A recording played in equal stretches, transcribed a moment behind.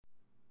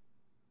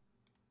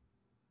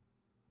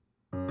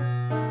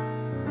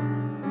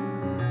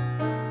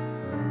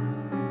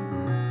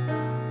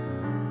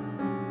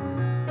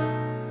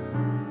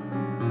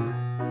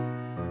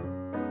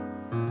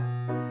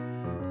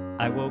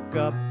I woke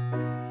up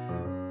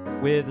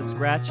with a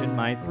scratch in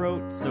my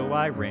throat, so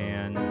I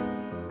ran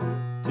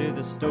to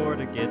the store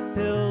to get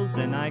pills,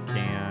 and I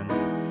can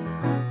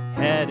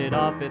head it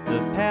off at the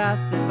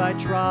pass if I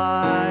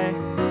try.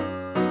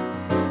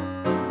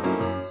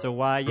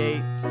 So I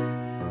ate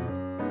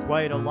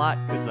quite a lot,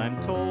 'cause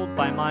I'm told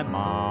by my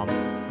mom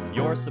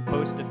you're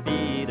supposed to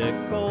feed a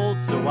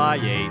cold. So I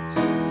ate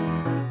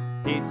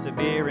pizza,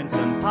 beer, and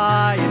some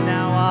pie, and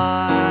now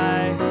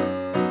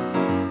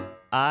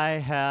I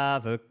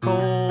have a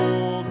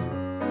cold.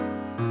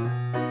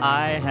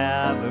 I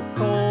have a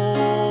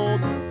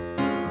cold.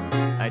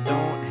 I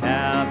don't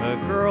have a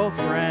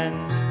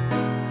girlfriend.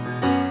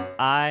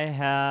 I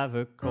have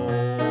a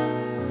cold.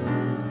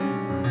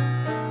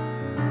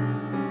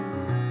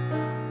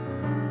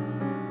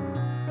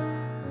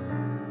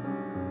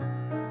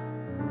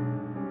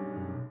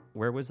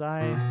 Where was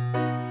I?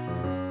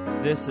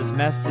 This is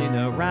messing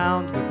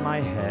around with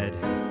my head.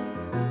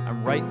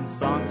 I'm writing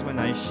songs when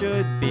I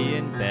should be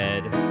in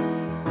bed.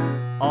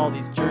 All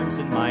these germs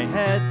in my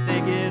head,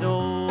 they get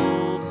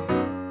old.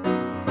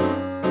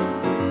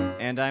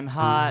 And I'm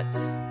hot.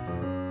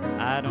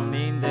 I don't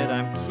mean that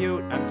I'm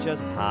cute, I'm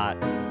just hot.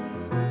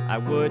 I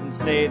wouldn't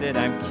say that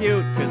I'm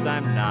cute, 'cause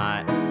I'm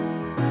not.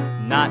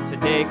 Not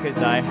today,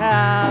 'cause I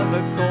have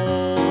a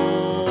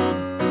cold.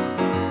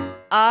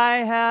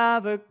 I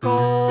have a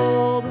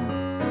cold.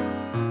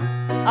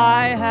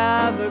 I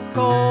have a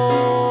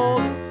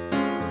cold.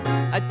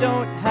 I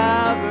don't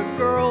have a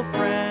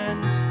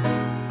girlfriend.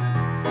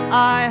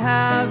 I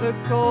have a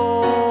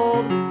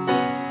cold.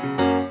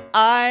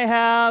 I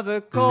have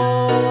a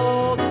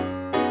cold.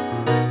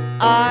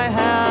 I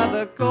have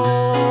a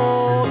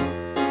cold.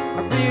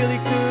 I really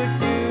could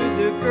use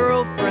a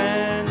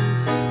girlfriend.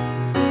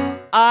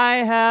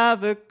 I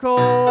have a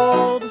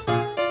cold.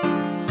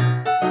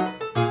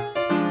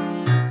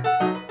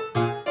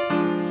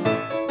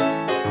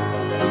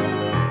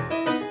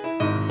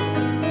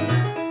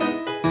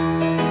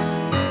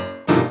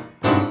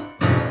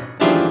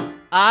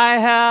 I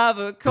have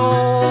a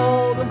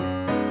cold.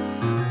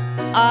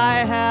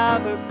 I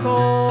have a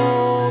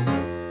cold.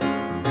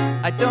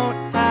 I don't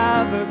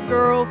have a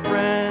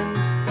girlfriend.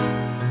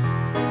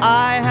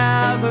 I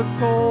have a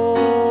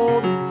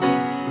cold.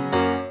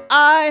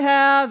 I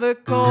have a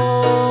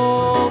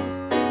cold.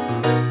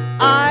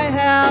 I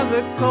have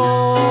a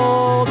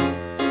cold.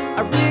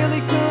 I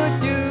really could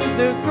use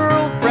a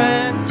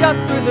girlfriend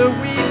just for the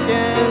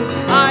weekend.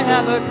 I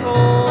have a